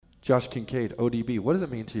Josh Kincaid, ODB. What does it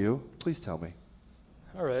mean to you? Please tell me.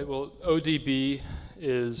 All right, well, ODB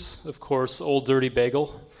is, of course, Old Dirty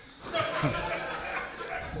Bagel.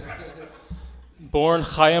 Born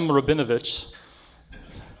Chaim Rabinovich,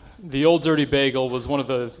 the Old Dirty Bagel was one of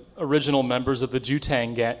the original members of the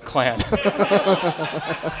Jutang clan.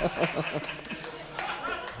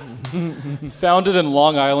 Founded in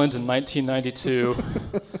Long Island in 1992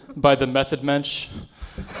 by the Method Mensch.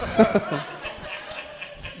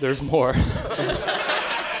 There's more.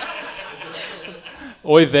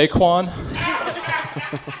 Oy Vey Kwan,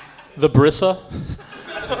 the Brissa,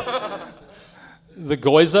 the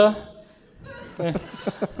Goiza,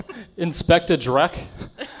 Inspector Drek,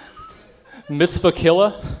 Mitzvah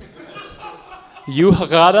Killa,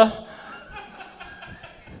 Yuharada,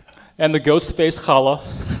 and the Ghostface Challah.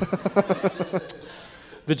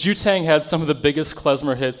 The Jutang had some of the biggest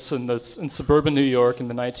klezmer hits in suburban New York in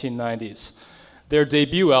the 1990s. Their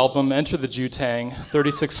debut album, Enter the Jutang,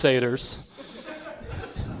 36 Seders,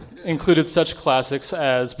 included such classics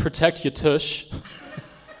as Protect Ya Tush,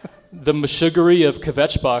 The Meshuggah of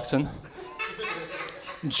Kvetchboxen,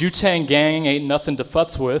 Jutang Gang Ain't Nothing to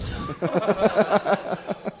Futz With,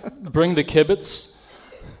 Bring the Kibbutz,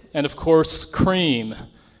 and of course, Cream,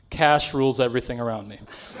 Cash Rules Everything Around Me.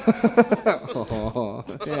 Oh,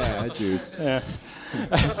 yeah, juice. Yeah.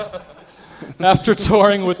 After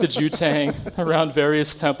touring with the Jutang around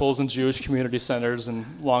various temples and Jewish community centers in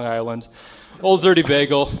Long Island, Old Dirty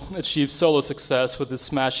Bagel achieved solo success with his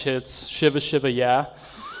smash hits Shiva Shiva Ya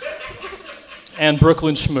and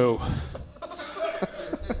Brooklyn Shmoo.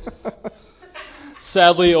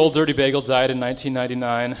 Sadly, Old Dirty Bagel died in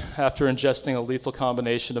 1999 after ingesting a lethal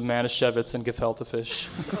combination of Manischewitz and gefilte fish.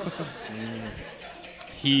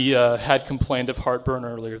 He had complained of heartburn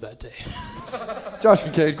earlier that day. Josh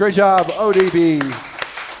Kincaid, great job, ODB.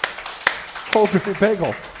 Old Dirty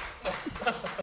Bagel.